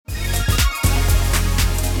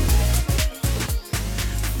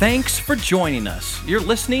Thanks for joining us. You're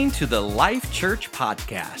listening to the Life Church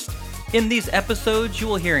Podcast. In these episodes, you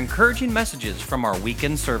will hear encouraging messages from our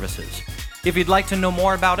weekend services. If you'd like to know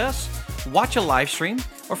more about us, watch a live stream,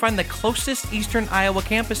 or find the closest Eastern Iowa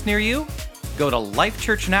campus near you, go to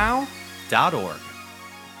lifechurchnow.org.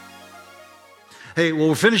 Hey, well,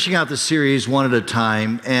 we're finishing out the series one at a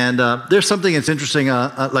time, and there's something that's interesting,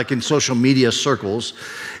 like in social media circles,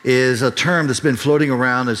 is a term that's been floating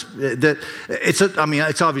around.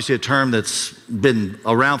 It's obviously a term that's been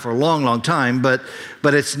around for a long, long time, but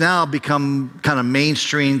it's now become kind of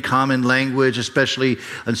mainstream, common language, especially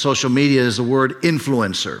on social media, is the word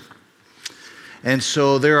influencer. And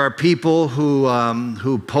so there are people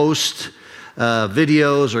who post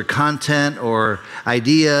videos or content or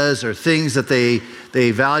ideas or things that they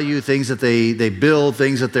value, things that they build,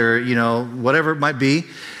 things that they're, whatever it might be.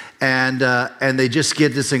 And they just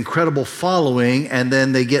get this incredible following, and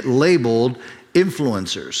then they get labeled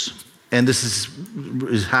influencers. And this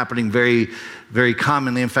is happening very, very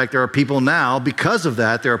commonly. In fact, there are people now, because of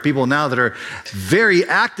that, there are people now that are very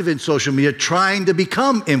active in social media trying to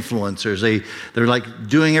become influencers. They're like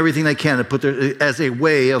doing everything they can to put as a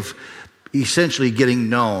way of essentially getting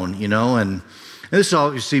known, and this is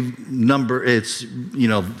obviously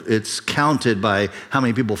it's counted by how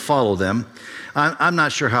many people follow them. I'm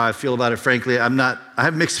not sure how I feel about it, frankly. I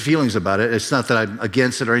have mixed feelings about it. It's not that I'm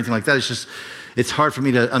against it or anything like that. It's just, it's hard for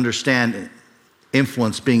me to understand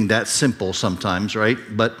influence being that simple sometimes, right?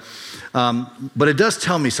 But it does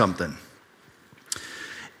tell me something.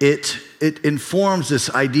 It informs this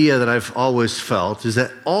idea that I've always felt, is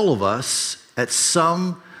that all of us at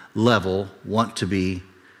some level want to be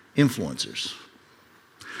influencers.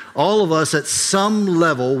 All of us at some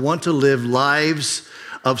level want to live lives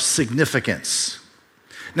of significance.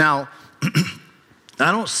 Now,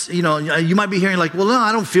 you might be hearing like, well, no,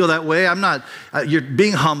 I don't feel that way. I'm not, you're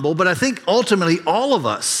being humble, but I think ultimately all of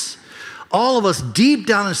us deep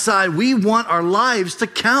down inside, we want our lives to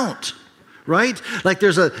count. Right? Like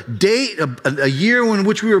there's a date, a year in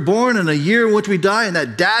which we were born and a year in which we die, and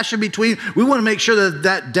that dash in between, we want to make sure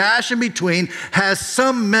that dash in between has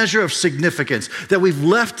some measure of significance, that we've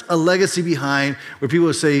left a legacy behind where people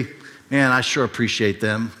will say, man, I sure appreciate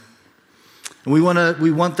them. And we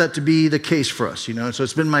want that to be the case for us, And so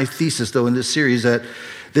it's been my thesis, though, in this series that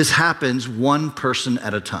this happens one person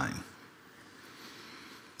at a time.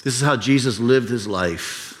 This is how Jesus lived his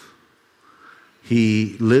life.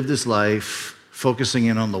 He lived his life focusing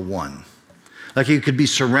in on the one. Like he could be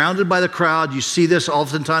surrounded by the crowd. You see this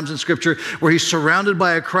oftentimes in Scripture where he's surrounded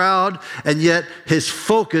by a crowd, and yet his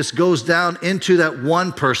focus goes down into that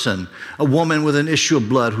one person, a woman with an issue of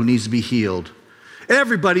blood who needs to be healed.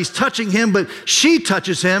 Everybody's touching him, but she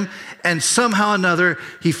touches him, and somehow or another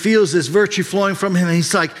he feels this virtue flowing from him, and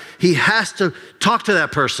he's like, he has to talk to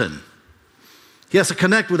that person. He has to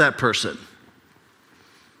connect with that person.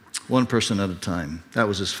 One person at a time. That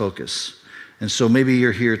was his focus. And so maybe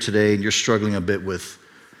you're here today and you're struggling a bit with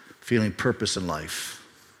feeling purpose in life,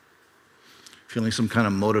 feeling some kind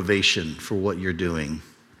of motivation for what you're doing.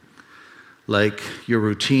 Like your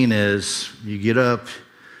routine is you get up,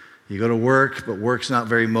 you go to work, but work's not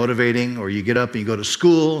very motivating, or you get up and you go to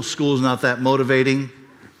school's not that motivating.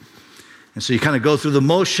 And so you kind of go through the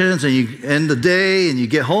motions, and you end the day, and you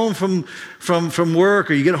get home from work,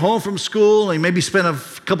 or you get home from school, and you maybe spend a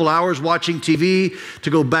couple hours watching TV to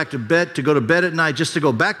go to bed at night, just to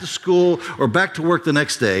go back to school or back to work the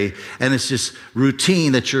next day. And it's just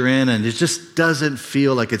routine that you're in, and it just doesn't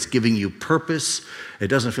feel like it's giving you purpose. It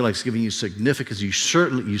doesn't feel like it's giving you significance. You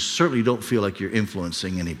certainly don't feel like you're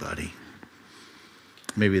influencing anybody.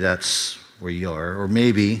 Maybe that's where you are, or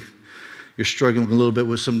maybe you're struggling a little bit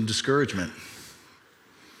with some discouragement.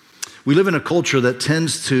 We live in a culture that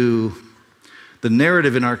tends to, the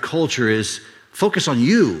narrative in our culture is focus on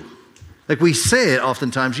you. Like we say it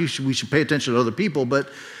oftentimes, we should pay attention to other people, but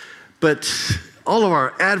all of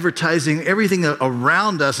our advertising, everything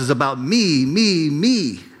around us is about me, me,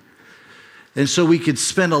 me. And so we could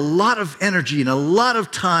spend a lot of energy and a lot of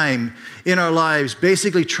time in our lives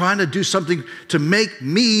basically trying to do something to make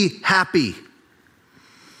me happy.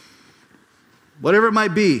 Whatever it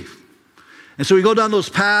might be. And so we go down those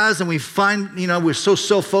paths and we find, we're so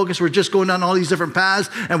self-focused, we're just going down all these different paths,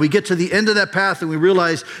 and we get to the end of that path and we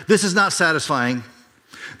realize this is not satisfying.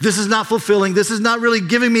 This is not fulfilling. This is not really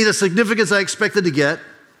giving me the significance I expected to get.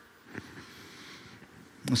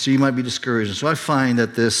 And so you might be discouraged. And so I find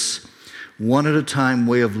that this one at a time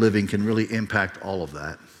way of living can really impact all of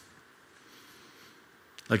that.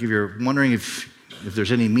 Like if you're wondering if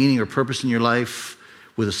there's any meaning or purpose in your life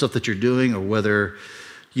with the stuff that you're doing, or whether,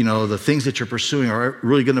 the things that you're pursuing are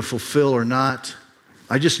really going to fulfill or not,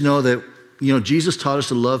 I just know that, Jesus taught us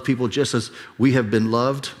to love people just as we have been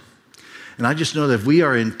loved. And I just know that if we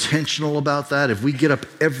are intentional about that, if we get up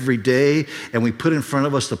every day and we put in front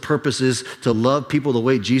of us the purpose is to love people the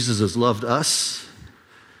way Jesus has loved us,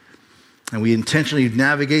 and we intentionally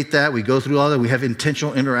navigate that, we go through all that, we have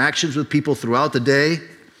intentional interactions with people throughout the day,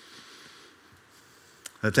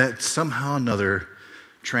 that somehow or another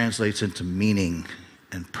translates into meaning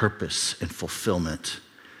and purpose and fulfillment.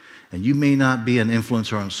 And you may not be an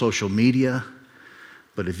influencer on social media,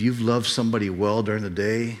 but if you've loved somebody well during the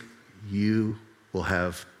day, you will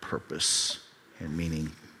have purpose and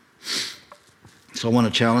meaning. So I want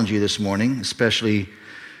to challenge you this morning, especially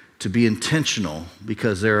to be intentional,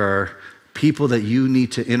 because there are people that you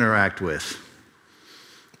need to interact with.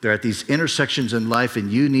 They're at these intersections in life,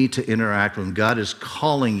 and you need to interact with them. God is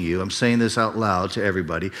calling you. I'm saying this out loud to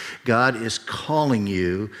everybody. God is calling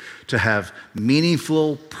you to have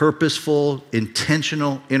meaningful, purposeful,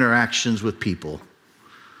 intentional interactions with people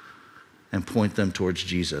and point them towards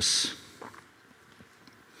Jesus.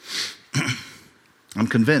 I'm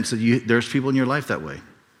convinced that there's people in your life that way.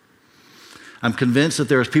 I'm convinced that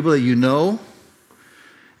there's people that you know,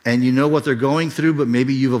 and you know what they're going through, but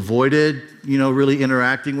maybe you've avoided, really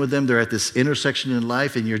interacting with them. They're at this intersection in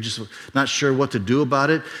life, and you're just not sure what to do about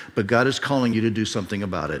it, but God is calling you to do something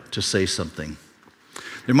about it, to say something.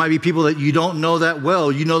 There might be people that you don't know that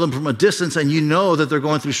well. You know them from a distance, and you know that they're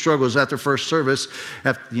going through struggles. After first service,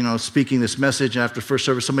 speaking this message, after first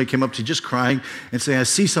service, somebody came up to you just crying and saying, I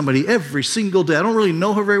see somebody every single day. I don't really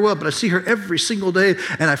know her very well, but I see her every single day,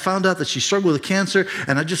 and I found out that she struggled with cancer,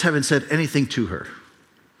 and I just haven't said anything to her.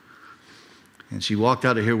 And she walked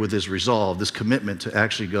out of here with this resolve, this commitment to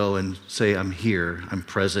actually go and say, I'm here, I'm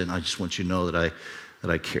present, I just want you to know that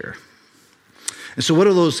I care. And so what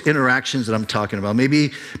are those interactions that I'm talking about? Maybe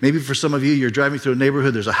for some of you, you're driving through a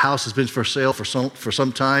neighborhood, there's a house that's been for sale for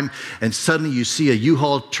some time, and suddenly you see a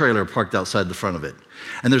U-Haul trailer parked outside the front of it.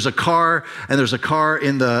 And there's a car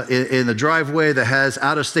in the driveway that has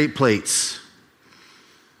out-of-state plates.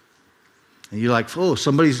 And you're like, oh,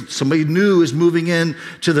 somebody new is moving in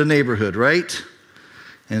to the neighborhood, right?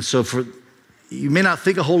 And so you may not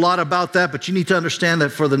think a whole lot about that, but you need to understand that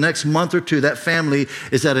for the next month or two, that family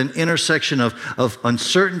is at an intersection of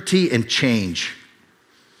uncertainty and change.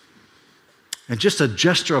 And just a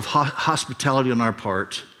gesture of hospitality on our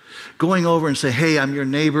part, going over and say, hey, I'm your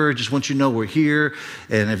neighbor, just want you to know we're here,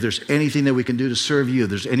 and if there's anything that we can do to serve you, if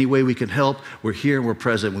there's any way we can help, we're here and we're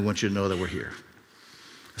present, we want you to know that we're here.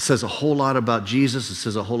 It says a whole lot about Jesus. It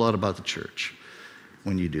says a whole lot about the church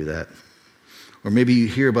when you do that. Or maybe you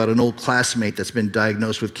hear about an old classmate that's been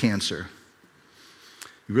diagnosed with cancer.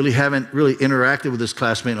 You really haven't really interacted with this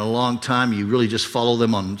classmate in a long time. You really just follow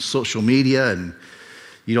them on social media and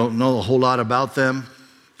you don't know a whole lot about them.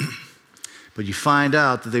 But you find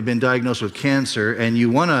out that they've been diagnosed with cancer and you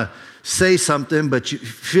want to say something, but you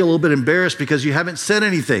feel a little bit embarrassed because you haven't said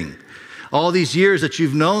anything. All these years that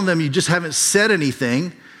you've known them, you just haven't said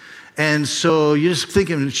anything. And so you're just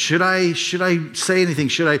thinking, should I say anything?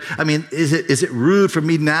 Is it rude for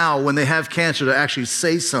me now when they have cancer to actually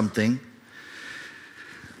say something?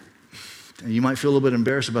 And you might feel a little bit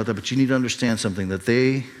embarrassed about that, but you need to understand something, that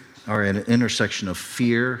they are at an intersection of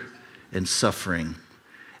fear and suffering.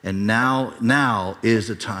 And now is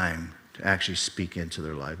the time to actually speak into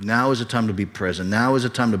their life. Now is the time to be present. Now is the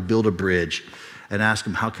time to build a bridge and ask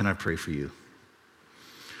them, how can I pray for you?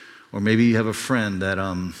 Or maybe you have a friend that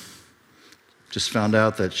just found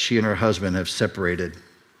out that she and her husband have separated.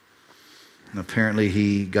 And apparently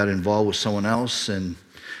he got involved with someone else, and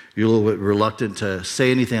you're a little bit reluctant to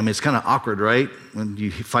say anything. I mean, it's kind of awkward, right? When you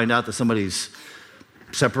find out that somebody's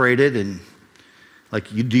separated, and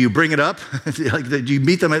do you bring it up? Do you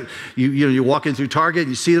meet them you're walking through Target and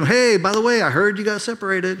you see them, hey, by the way, I heard you got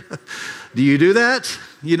separated. Do you do that?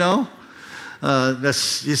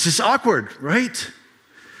 It's just awkward, right?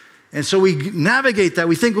 And so we navigate that.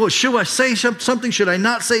 We think, well, should I say something? Should I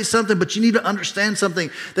not say something? But you need to understand something,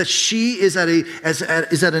 that she is at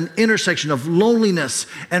an intersection of loneliness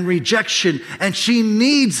and rejection, and she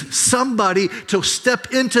needs somebody to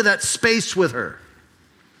step into that space with her.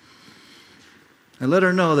 And let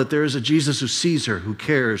her know that there is a Jesus who sees her, who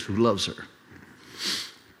cares, who loves her.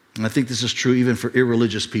 And I think this is true even for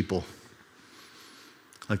irreligious people.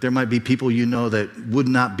 Like there might be people that would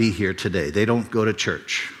not be here today. They don't go to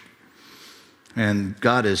church. And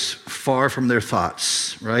God is far from their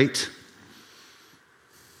thoughts, right?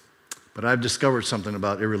 But I've discovered something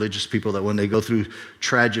about irreligious people, that when they go through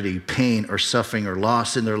tragedy, pain, or suffering, or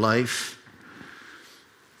loss in their life,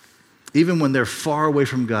 even when they're far away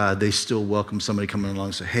from God, they still welcome somebody coming along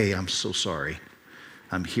and say, hey, I'm so sorry.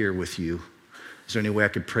 I'm here with you. Is there any way I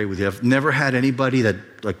could pray with you? I've never had anybody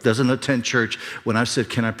that doesn't attend church, when I've said,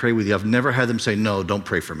 can I pray with you? I've never had them say, no, don't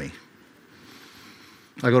pray for me.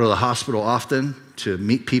 I go to the hospital often to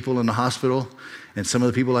meet people in the hospital, and some of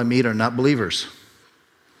the people I meet are not believers.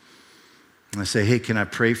 And I say, hey, can I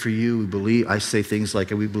pray for you? I say things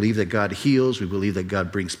like, we believe that God heals. We believe that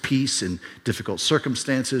God brings peace in difficult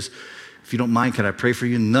circumstances. If you don't mind, can I pray for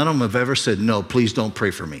you? None of them have ever said, no, please don't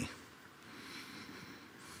pray for me.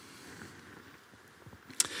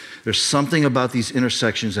 There's something about these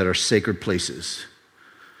intersections that are sacred places.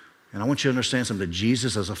 And I want you to understand something. That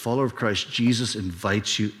Jesus, as a follower of Christ, Jesus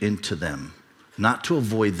invites you into them. Not to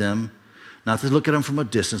avoid them, not to look at them from a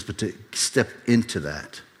distance, but to step into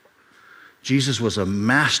that. Jesus was a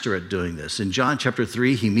master at doing this. In John chapter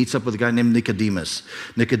 3, he meets up with a guy named Nicodemus.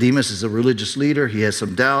 Nicodemus is a religious leader. He has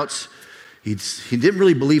some doubts. He didn't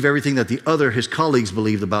really believe everything that his colleagues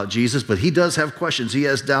believed about Jesus, but he does have questions. He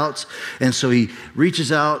has doubts. And so he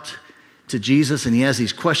reaches out to Jesus and he has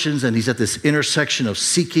these questions, and he's at this intersection of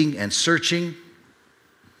seeking and searching.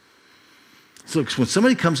 So when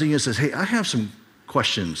somebody comes to you and says, hey, I have some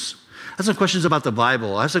questions. I have some questions about the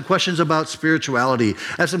Bible. I have some questions about spirituality.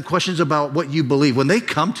 I have some questions about what you believe. When they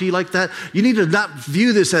come to you like that, you need to not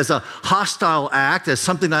view this as a hostile act, as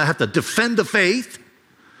something that I have to defend the faith.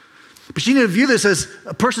 But you need to view this as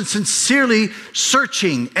a person sincerely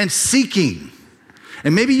searching and seeking.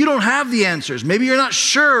 And maybe you don't have the answers. Maybe you're not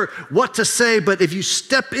sure what to say, but if you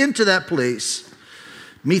step into that place,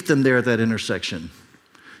 meet them there at that intersection.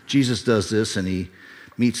 Jesus does this, and he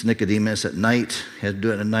meets Nicodemus at night. He had to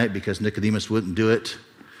do it at night because Nicodemus wouldn't do it,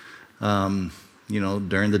 during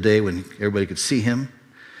the day when everybody could see him.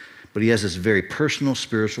 But he has this very personal,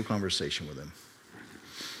 spiritual conversation with him.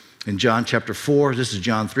 In John chapter 4, this is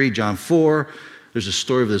John 3, John 4, there's a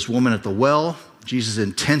story of this woman at the well. Jesus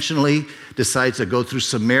intentionally decides to go through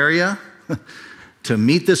Samaria to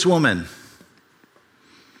meet this woman.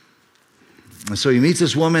 And so he meets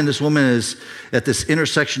this woman. This woman is at this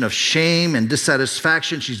intersection of shame and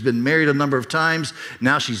dissatisfaction. She's been married a number of times.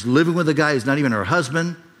 Now she's living with a guy who's not even her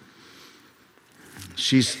husband.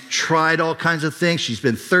 She's tried all kinds of things. She's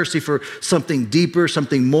been thirsty for something deeper,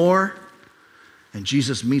 something more. And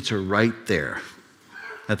Jesus meets her right there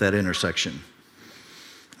at that intersection.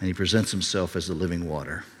 And he presents himself as the living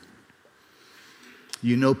water.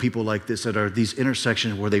 You know people like this that are these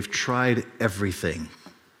intersections where they've tried everything.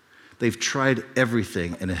 They've tried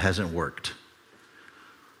everything and it hasn't worked.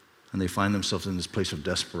 And they find themselves in this place of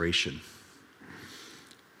desperation.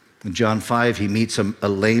 In John 5, he meets a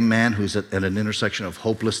lame man who's at an intersection of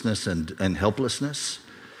hopelessness and helplessness.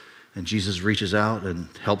 And Jesus reaches out and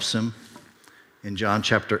helps him. In John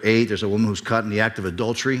chapter 8, there's a woman who's caught in the act of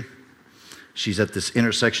adultery. She's at this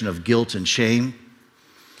intersection of guilt and shame.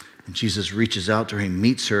 And Jesus reaches out to her and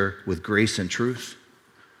meets her with grace and truth.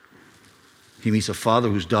 He meets a father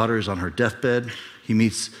whose daughter is on her deathbed. He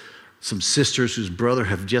meets some sisters whose brother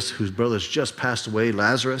has just passed away,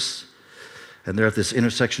 Lazarus. And they're at this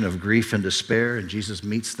intersection of grief and despair, and Jesus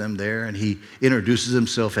meets them there, and he introduces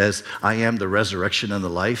himself as, I am the resurrection and the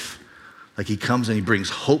life. Like he comes and he brings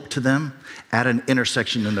hope to them at an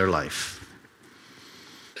intersection in their life.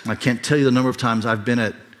 I can't tell you the number of times I've been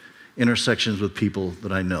at intersections with people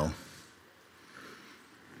that I know.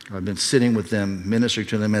 I've been sitting with them, ministering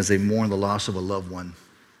to them as they mourn the loss of a loved one.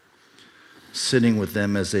 Sitting with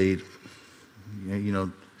them as they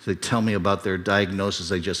tell me about their diagnosis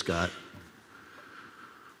they just got.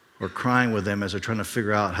 Or crying with them as they're trying to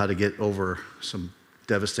figure out how to get over some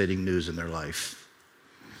devastating news in their life.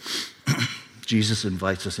 Jesus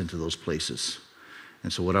invites us into those places.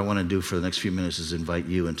 And so what I want to do for the next few minutes is invite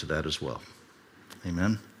you into that as well.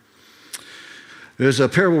 Amen. There's a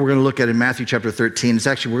parable we're going to look at in Matthew chapter 13.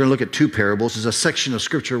 We're going to look at two parables. There's a section of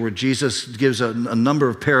scripture where Jesus gives a number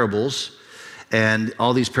of parables, and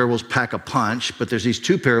all these parables pack a punch, but there's these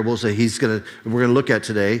two parables that we're going to look at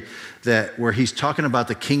today where he's talking about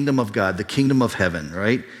the kingdom of God, the kingdom of heaven,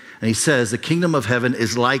 right? And he says the kingdom of heaven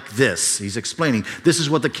is like this. He's explaining this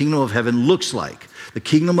is what the kingdom of heaven looks like. The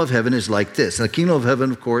kingdom of heaven is like this. And the kingdom of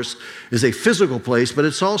heaven, of course, is a physical place, but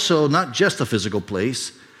it's also not just a physical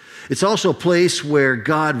place. It's also a place where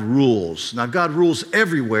God rules. Now, God rules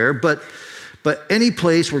everywhere, but any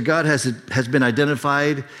place where God has been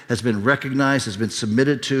identified, has been recognized, has been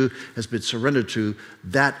submitted to, has been surrendered to,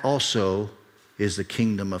 that also is the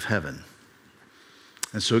kingdom of heaven.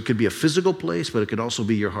 And so it could be a physical place, but it could also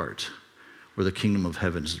be your heart where the kingdom of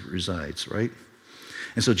heaven resides, right?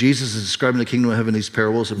 And so Jesus is describing the kingdom of heaven in these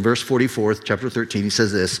parables. In verse 44, chapter 13, he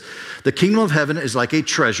says this, the kingdom of heaven is like a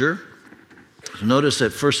treasure. Notice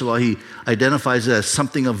that, first of all, he identifies it as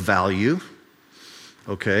something of value,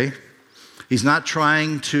 okay? He's not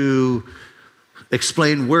trying to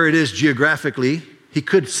explain where it is geographically. He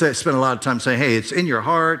could spend a lot of time saying, hey, it's in your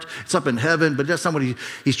heart, it's up in heaven, but that's not what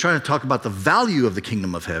he's trying to talk about the value of the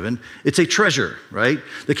kingdom of heaven. It's a treasure, right?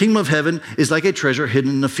 The kingdom of heaven is like a treasure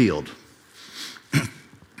hidden in a field.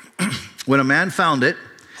 When a man found it,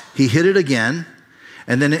 he hid it again,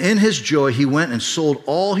 and then in his joy, he went and sold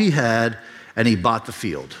all he had, and he bought the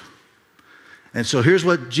field. And so here's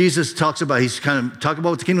what Jesus talks about. He's kind of talking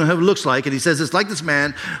about what the kingdom of heaven looks like, and he says it's like this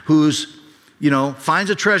man who's, finds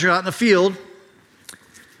a treasure out in the field.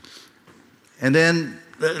 And then,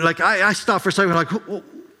 I stop for a second,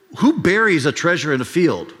 who buries a treasure in a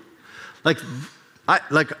field?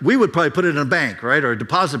 We would probably put it in a bank, right, or a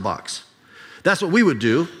deposit box. That's what we would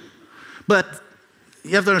do. But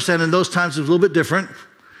you have to understand, in those times, it was a little bit different.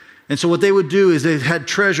 And so what they would do is they had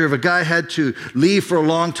treasure. If a guy had to leave for a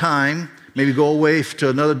long time, maybe go away to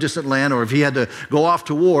another distant land, or if he had to go off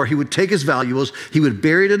to war, he would take his valuables, he would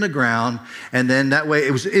bury it in the ground, and then that way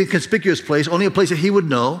it was an inconspicuous place, only a place that he would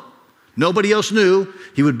know. Nobody else knew.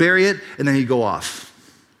 He would bury it, and then he'd go off.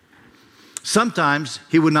 Sometimes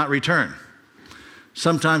he would not return.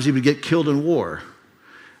 Sometimes he would get killed in war,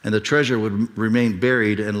 and the treasure would remain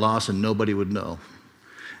buried and lost, and nobody would know.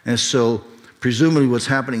 And so presumably what's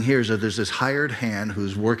happening here is that there's this hired hand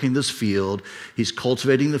who's working this field. He's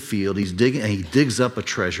cultivating the field. He's digging, and he digs up a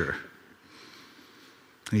treasure.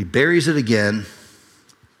 And he buries it again.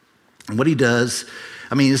 And what he does,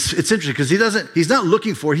 it's interesting because he's not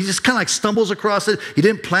looking for it. He just kind of stumbles across it. He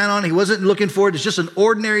didn't plan on it. He wasn't looking for it. It's just an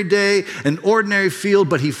ordinary day, an ordinary field,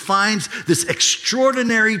 but he finds this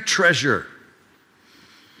extraordinary treasure.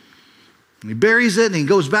 And he buries it, and he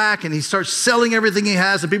goes back, and he starts selling everything he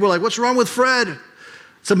has, and people are like, what's wrong with Fred?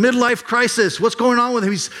 It's a midlife crisis. What's going on with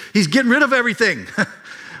him? He's getting rid of everything.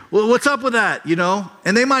 Well, what's up with that,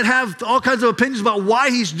 And they might have all kinds of opinions about why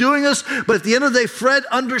he's doing this, but at the end of the day, Fred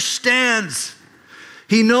understands.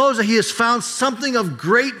 He knows that he has found something of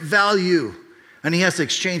great value, and he has to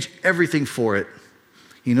exchange everything for it.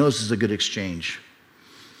 He knows it's a good exchange.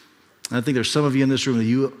 And I think there's some of you in this room that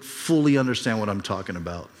you fully understand what I'm talking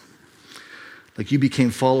about. Like you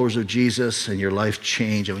became followers of Jesus and your life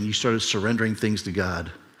changed, and when you started surrendering things to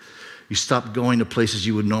God, you stopped going to places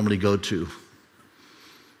you would normally go to.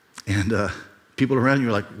 And people around you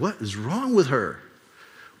are like, what is wrong with her?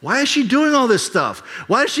 Why is she doing all this stuff?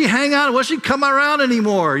 Why does she hang out? Why does she come around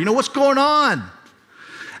anymore? What's going on?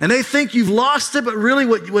 And they think you've lost it, but really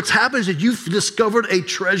what's happened is that you've discovered a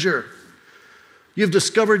treasure. You've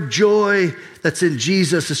discovered joy that's in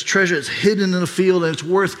Jesus. This treasure is hidden in the field, and it's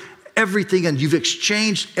worth everything, and you've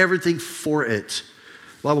exchanged everything for it.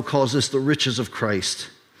 The Bible calls this the riches of Christ.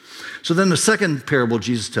 So then the second parable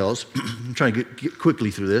Jesus tells, I'm trying to get quickly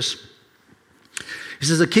through this. He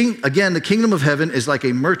says, the kingdom of heaven is like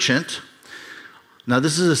a merchant. Now,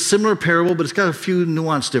 this is a similar parable, but it's got a few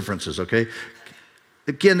nuanced differences, okay?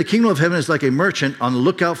 Again, the kingdom of heaven is like a merchant on the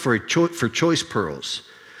lookout for choice pearls.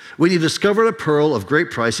 When he discovered a pearl of great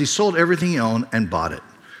price, he sold everything he owned and bought it.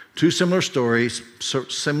 Two similar stories,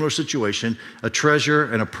 similar situation, a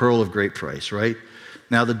treasure and a pearl of great price, right?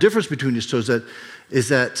 Now, the difference between these two is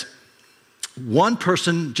that one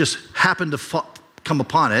person just happened to come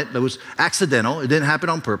upon it. It was accidental. It didn't happen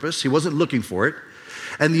on purpose. He wasn't looking for it.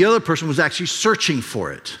 And the other person was actually searching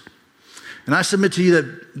for it. And I submit to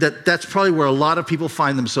you that's probably where a lot of people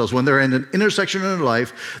find themselves when they're in an intersection in their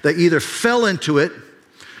life. They either fell into it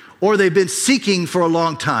or they've been seeking for a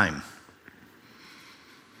long time.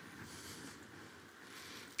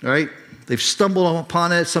 All right? They've stumbled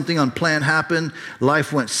upon it. Something unplanned happened.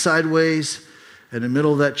 Life went sideways. In the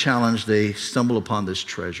middle of that challenge, they stumble upon this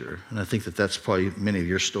treasure. And I think that's probably many of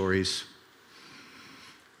your stories.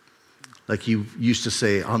 Like you used to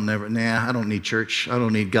say, I don't need church. I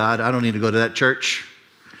don't need God. I don't need to go to that church.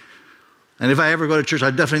 And if I ever go to church,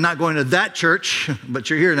 I'm definitely not going to that church. But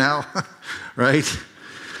you're here now, right?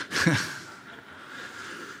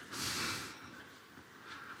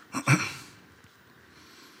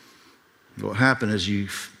 What happened is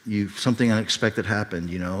something unexpected happened,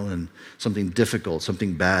 and something difficult,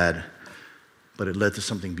 something bad, but it led to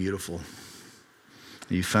something beautiful.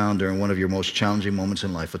 You found during one of your most challenging moments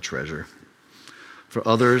in life a treasure. For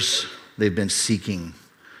others, they've been seeking,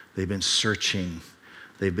 they've been searching,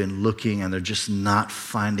 they've been looking, and they're just not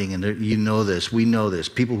finding, and we know this,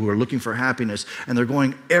 people who are looking for happiness, and they're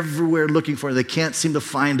going everywhere looking for it, they can't seem to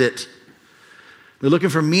find it. They're looking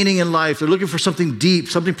for meaning in life. They're looking for something deep,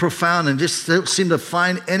 something profound, and just don't seem to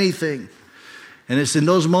find anything. And it's in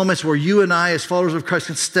those moments where you and I, as followers of Christ,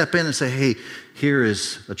 can step in and say, hey, here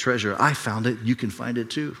is a treasure. I found it. You can find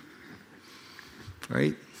it too.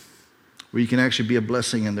 Right? where you can actually be a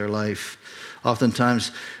blessing in their life.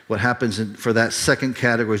 Oftentimes, what happens for that second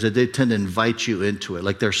category is that they tend to invite you into it.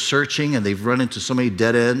 Like they're searching and they've run into so many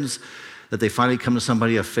dead ends that they finally come to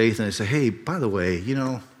somebody of faith and they say, hey, by the way,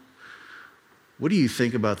 what do you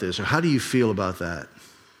think about this? Or how do you feel about that?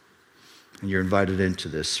 And you're invited into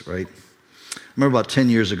this, right? I remember about 10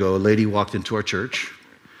 years ago, a lady walked into our church.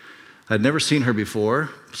 I'd never seen her before.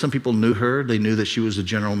 Some people knew her. They knew that she was the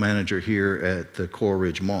general manager here at the Coral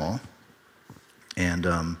Ridge Mall.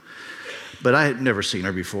 But I had never seen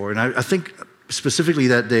her before. And I think specifically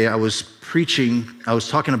that day I was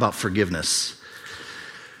talking about forgiveness.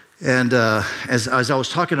 And as I was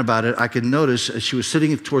talking about it, I could notice she was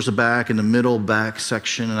sitting towards the back, in the middle back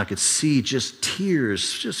section, and I could see just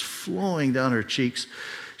tears just flowing down her cheeks.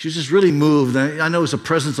 She was just really moved. I know it was the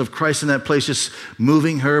presence of Christ in that place just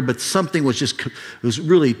moving her, but something was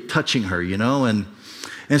really touching her,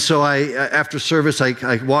 And so after service,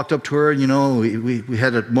 I walked up to her, and we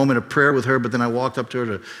had a moment of prayer with her, but then I walked up to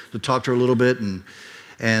her to talk to her a little bit,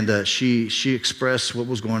 and she expressed what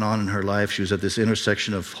was going on in her life. She was at this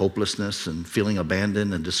intersection of hopelessness and feeling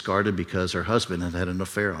abandoned and discarded because her husband had an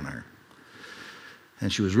affair on her.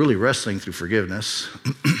 And she was really wrestling through forgiveness.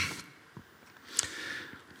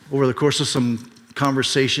 Over the course of some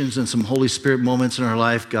conversations and some Holy Spirit moments in her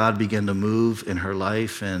life, God began to move in her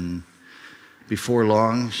life, and before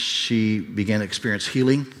long, she began to experience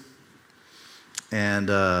healing, and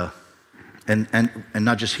not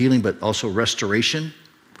just healing, but also restoration.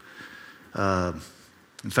 In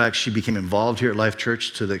fact, she became involved here at Life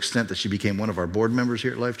Church to the extent that she became one of our board members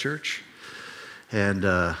here at Life Church. And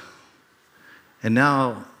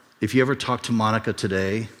now, if you ever talk to Monica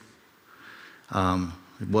today,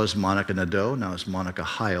 it was Monica Nadeau, now it's Monica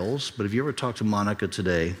Hiles. But if you ever talk to Monica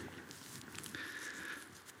today,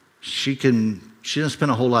 she doesn't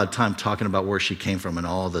spend a whole lot of time talking about where she came from and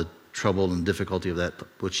all the trouble and difficulty of that.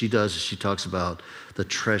 What she does is she talks about the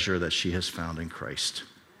treasure that she has found in Christ.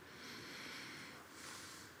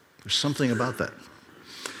 There's something about that.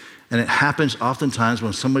 And it happens oftentimes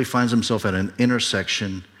when somebody finds themselves at an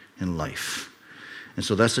intersection in life. And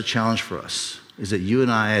so that's the challenge for us, is that you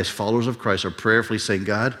and I, as followers of Christ, are prayerfully saying,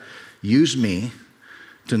 God, use me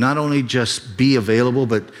to not only just be available,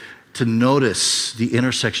 but to notice the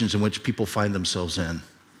intersections in which people find themselves in.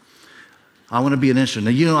 I want to be an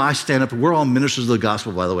instrument. Now, I stand up, we're all ministers of the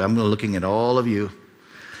gospel, by the way. I'm looking at all of you.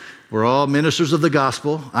 We're all ministers of the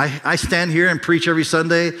gospel. I stand here and preach every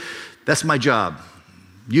Sunday. That's my job.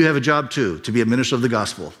 You have a job too, to be a minister of the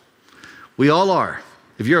gospel. We all are.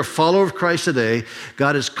 If you're a follower of Christ today,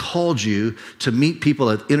 God has called you to meet people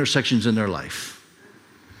at intersections in their life.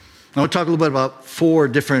 I want to talk a little bit about 4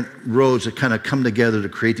 different roads that kind of come together to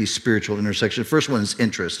create these spiritual intersections. First one is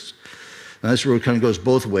interests. Now, this road kind of goes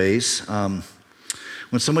both ways.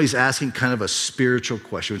 When somebody's asking kind of a spiritual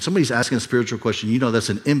question, that's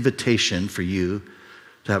an invitation for you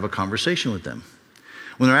to have a conversation with them.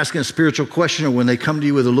 When they're asking a spiritual question, or when they come to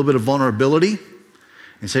you with a little bit of vulnerability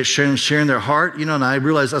and say sharing their heart, and I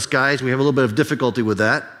realize us guys, we have a little bit of difficulty with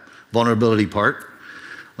that vulnerability part.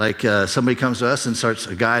 Like somebody comes to us and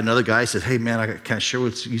another guy says, hey man, I kind of share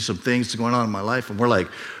with you some things going on in my life. And we're like,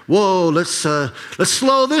 whoa, let's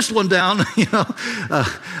slow this one down.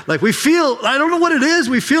 Like we feel, I don't know what it is.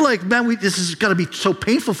 We feel like, man, this is got to be so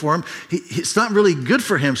painful for him. It's not really good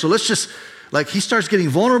for him. So let's just, he starts getting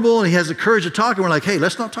vulnerable and he has the courage to talk. And we're like, hey,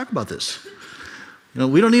 let's not talk about this.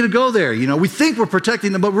 We don't need to go there. We think we're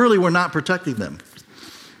protecting them, but really we're not protecting them.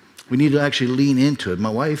 We need to actually lean into it. My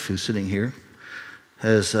wife, who's sitting here,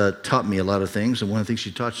 has taught me a lot of things, and one of the things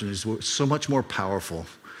she taught me is we're so much more powerful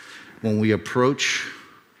when we approach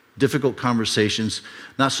difficult conversations,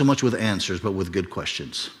 not so much with answers, but with good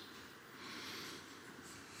questions.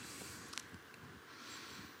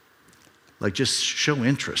 Just show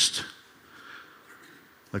interest.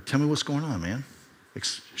 Tell me what's going on, man.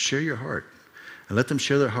 Share your heart. And let them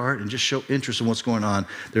share their heart and just show interest in what's going on.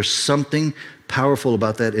 There's something powerful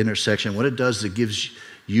about that intersection. What it does is it gives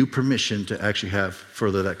you permission to actually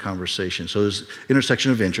further that conversation. So there's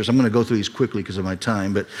intersection of interest. I'm going to go through these quickly because of my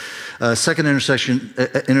time. But second intersection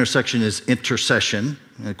is intercession.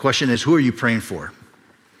 And the question is, who are you praying for?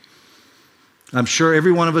 I'm sure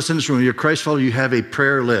every one of us in this room, you're a Christ follower, you have a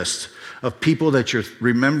prayer list of people that you're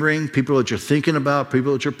remembering, people that you're thinking about,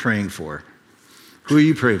 people that you're praying for. Who are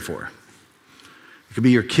you praying for? It could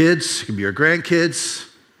be your kids. It could be your grandkids.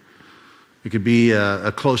 It could be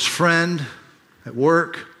a close friend at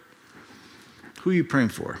work. Who are you praying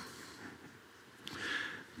for?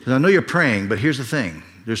 Because I know you're praying, but here's the thing.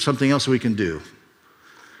 There's something else we can do.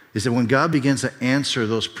 is that when God begins to answer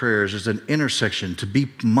those prayers, there's an intersection, to be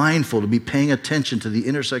mindful, to be paying attention to the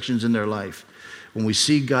intersections in their life. When we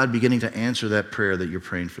see God beginning to answer that prayer that you're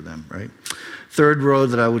praying for them, right? Third row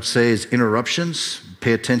that I would say is interruptions.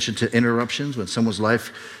 Pay attention to interruptions. When someone's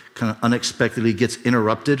life kind of unexpectedly gets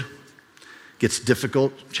interrupted, gets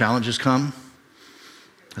difficult, challenges come,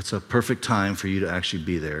 that's a perfect time for you to actually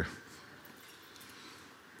be there.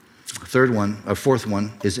 Fourth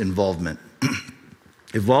one is involvement.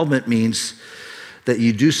 Involvement means that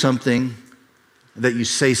you do something, that you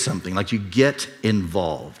say something, like you get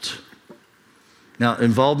involved. Now,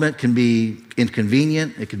 involvement can be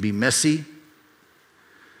inconvenient, it can be messy.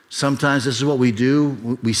 Sometimes this is what we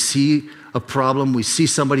do. We see a problem, we see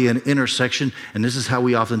somebody in an intersection, and this is how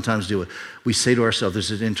we oftentimes do it. We say to ourselves,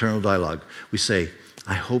 this is internal dialogue. We say,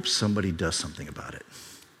 I hope somebody does something about it.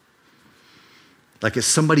 Like it's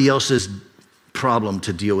somebody else's problem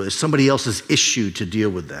to deal with. It's somebody else's issue to deal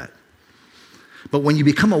with that. But when you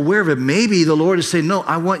become aware of it, maybe the Lord is saying, no,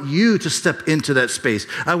 I want you to step into that space.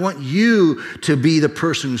 I want you to be the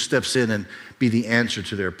person who steps in and be the answer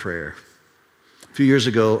to their prayer. A few years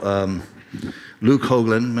ago, Luke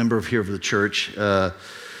Hoagland, member of here of the church,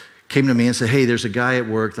 came to me and said, hey, there's a guy at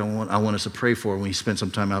work that I want us to pray for. And we spent some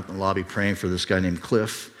time out in the lobby praying for this guy named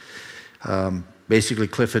Cliff. Basically,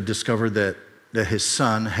 Cliff had discovered that his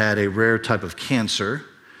son had a rare type of cancer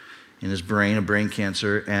in his brain, a brain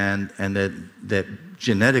cancer, and that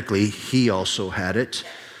genetically he also had it.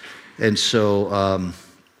 And so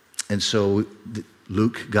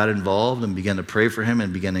Luke got involved and began to pray for him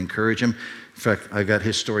and began to encourage him. In fact, I got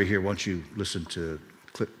his story here. Why don't you listen to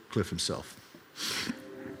Cliff himself.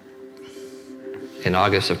 In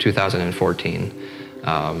August of 2014,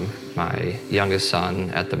 my youngest son,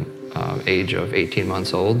 at the age of 18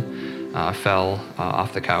 months old, fell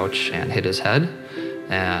off the couch and hit his head.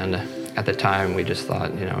 And at the time, we just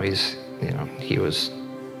thought, he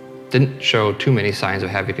didn't show too many signs of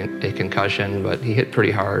having a concussion, but he hit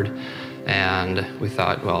pretty hard. And we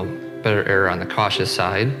thought, well, better err on the cautious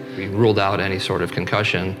side. We ruled out any sort of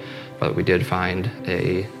concussion, but we did find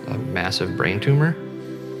a massive brain tumor.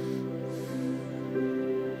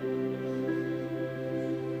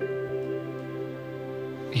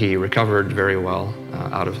 He recovered very well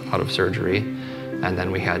out of surgery, and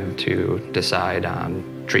then we had to decide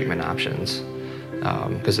on treatment options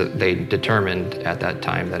because they determined at that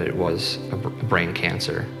time that it was a brain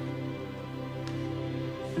cancer.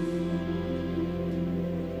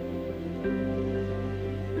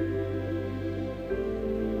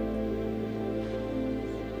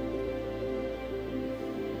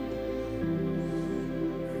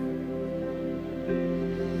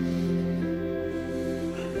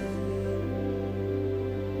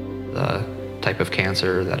 The type of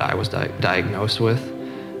cancer that I was diagnosed with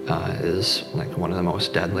is like one of the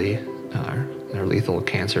most deadly or lethal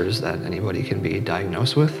cancers that anybody can be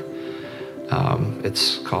diagnosed with.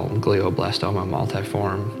 It's called glioblastoma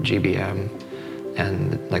multiforme, GBM,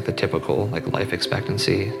 and like the typical life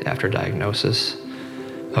expectancy after diagnosis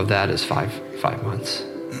of that is five months.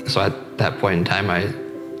 So at that point in time,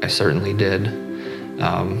 I certainly did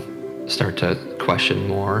start to question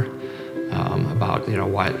more about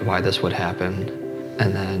why this would happen.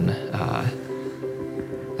 And then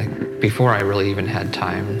before I really even had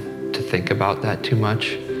time to think about that too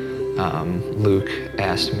much, Luke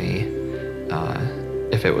asked me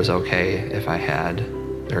if it was okay if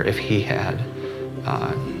he had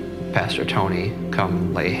Pastor Tony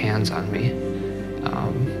come lay hands on me.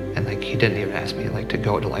 And he didn't even ask me to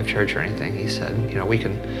go to Life Church or anything. He said, we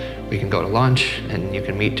can go to lunch and you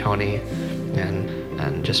can meet Tony and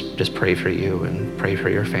just pray for you and pray for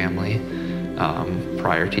your family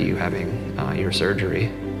prior to you having your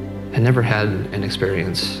surgery. I never had an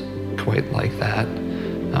experience quite like that,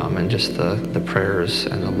 and just the prayers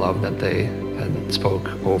and the love that they had spoke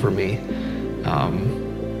over me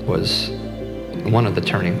was one of the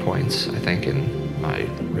turning points, I think, in my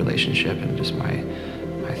relationship and just my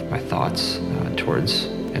thoughts towards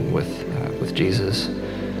and with Jesus.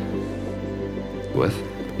 With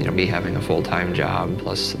me having a full-time job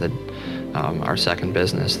plus our second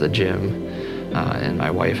business, the gym, and my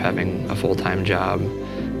wife having a full-time job,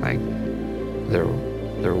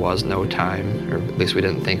 there was no time, or at least we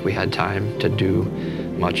didn't think we had time to do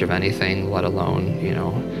much of anything, let alone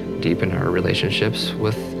deepen our relationships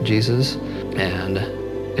with Jesus. And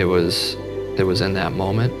it was in that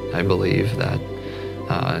moment, I believe, that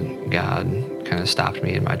God kind of stopped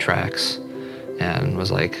me in my tracks and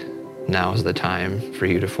was like, now's the time for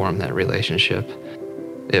you to form that relationship.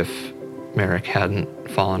 If Merrick hadn't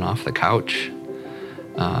fallen off the couch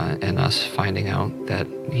and us finding out that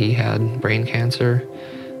he had brain cancer,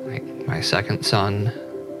 my second son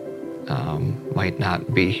might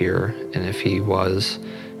not be here, and if he was,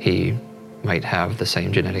 he might have the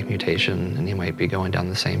same genetic mutation, and he might be going down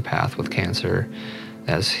the same path with cancer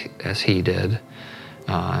as he did.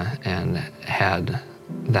 And had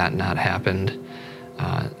that not happened,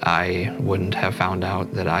 I wouldn't have found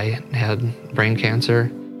out that I had brain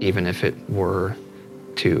cancer, even if it were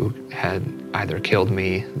to had either killed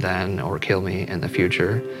me then or kill me in the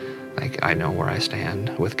future. Like, I know where I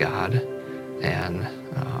stand with God, and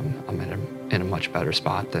I'm in a much better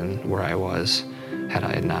spot than where I was had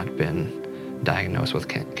I not been diagnosed with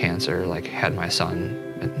cancer, like had my son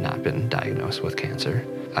not been diagnosed with cancer.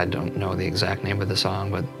 I don't know the exact name of the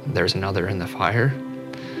song, but there's another in the fire,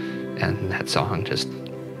 and that song just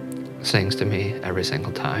sings to me every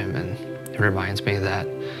single time, and it reminds me that,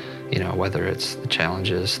 whether it's the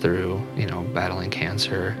challenges through, battling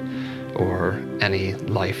cancer or any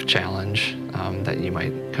life challenge that you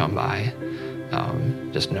might come by,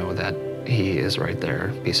 just know that he is right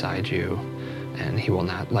there beside you, and he will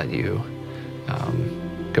not let you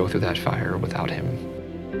go through that fire without him.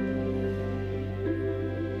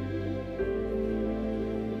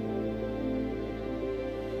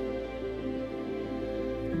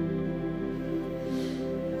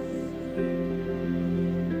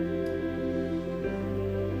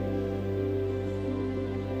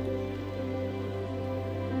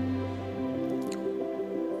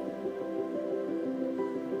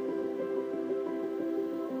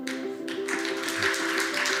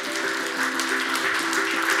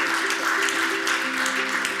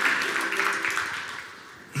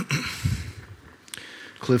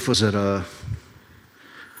 Cliff was at a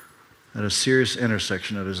serious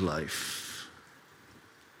intersection of his life,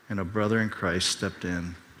 and a brother in Christ stepped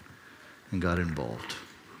in and got involved.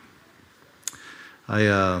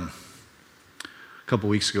 A couple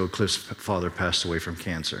weeks ago, Cliff's father passed away from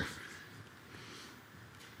cancer.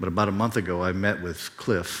 But about a month ago, I met with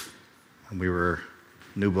Cliff, and we were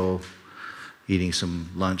in Nubo eating some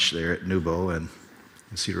lunch there at Nubo and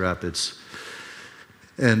in Cedar Rapids.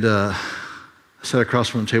 And I sat across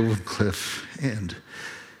from the table with Cliff, and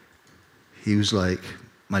he was like,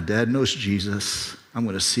 my dad knows Jesus. I'm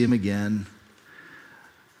going to see him again.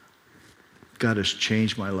 God has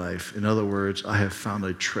changed my life. In other words, I have found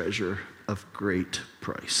a treasure of great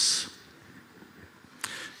price.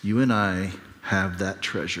 You and I have that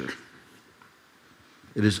treasure.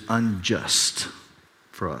 It is unjust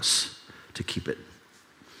for us to keep it,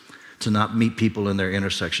 to not meet people in their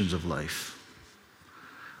intersections of life.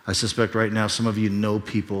 I suspect right now some of you know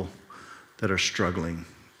people that are struggling.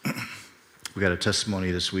 We got a testimony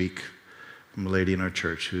this week from a lady in our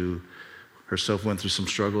church who herself went through some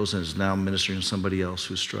struggles and is now ministering to somebody else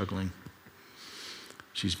who's struggling.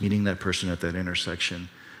 She's meeting that person at that intersection.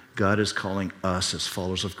 God is calling us as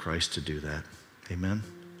followers of Christ to do that. Amen?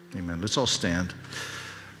 Amen. Let's all stand.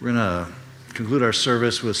 We're going to conclude our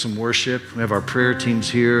service with some worship. We have our prayer teams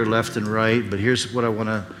here, left and right, but here's what I want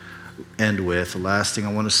to end with. The last thing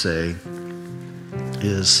I want to say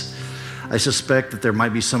is I suspect that there might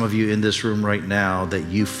be some of you in this room right now that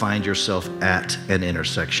you find yourself at an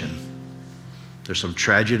intersection. There's some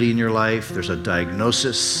tragedy in your life. There's a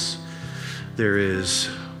diagnosis. There is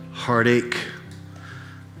heartache.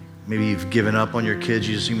 Maybe you've given up on your kids.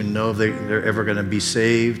 You just don't even know if they're ever going to be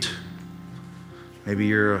saved. Maybe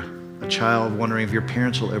you're a child wondering if your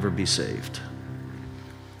parents will ever be saved.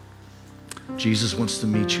 Jesus wants to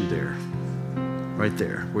meet you there, right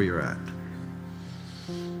there where you're at.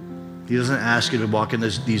 He doesn't ask you to walk in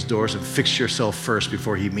these doors and fix yourself first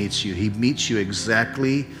before he meets you. He meets you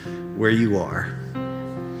exactly where you are.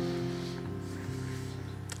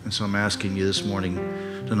 And so I'm asking you this morning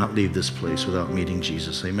to not leave this place without meeting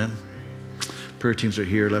Jesus. Amen? Prayer teams are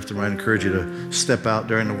here, left and right. I encourage you to step out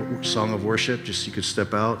during the song of worship, just so you could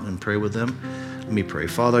step out and pray with them. Let me pray.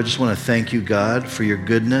 Father, I just want to thank you, God, for your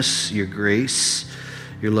goodness, your grace,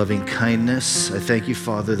 your loving kindness. I thank you,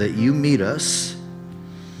 Father, that you meet us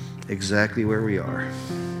exactly where we are.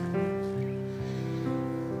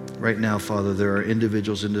 Right now, Father, there are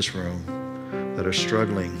individuals in this room that are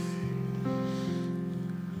struggling,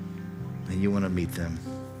 and you want to meet them.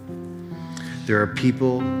 There are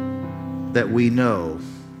people that we know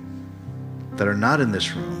that are not in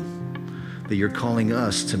this room, that you're calling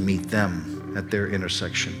us to meet them at their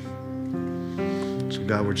intersection. So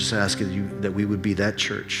God, we're just asking you that we would be that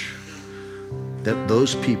church, that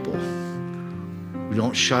those people, we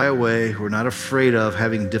don't shy away, we're not afraid of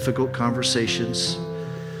having difficult conversations,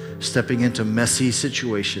 stepping into messy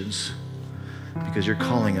situations, because you're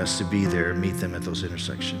calling us to be there and meet them at those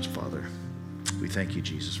intersections, Father. We thank you,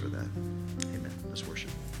 Jesus, for that. Amen. Let's worship.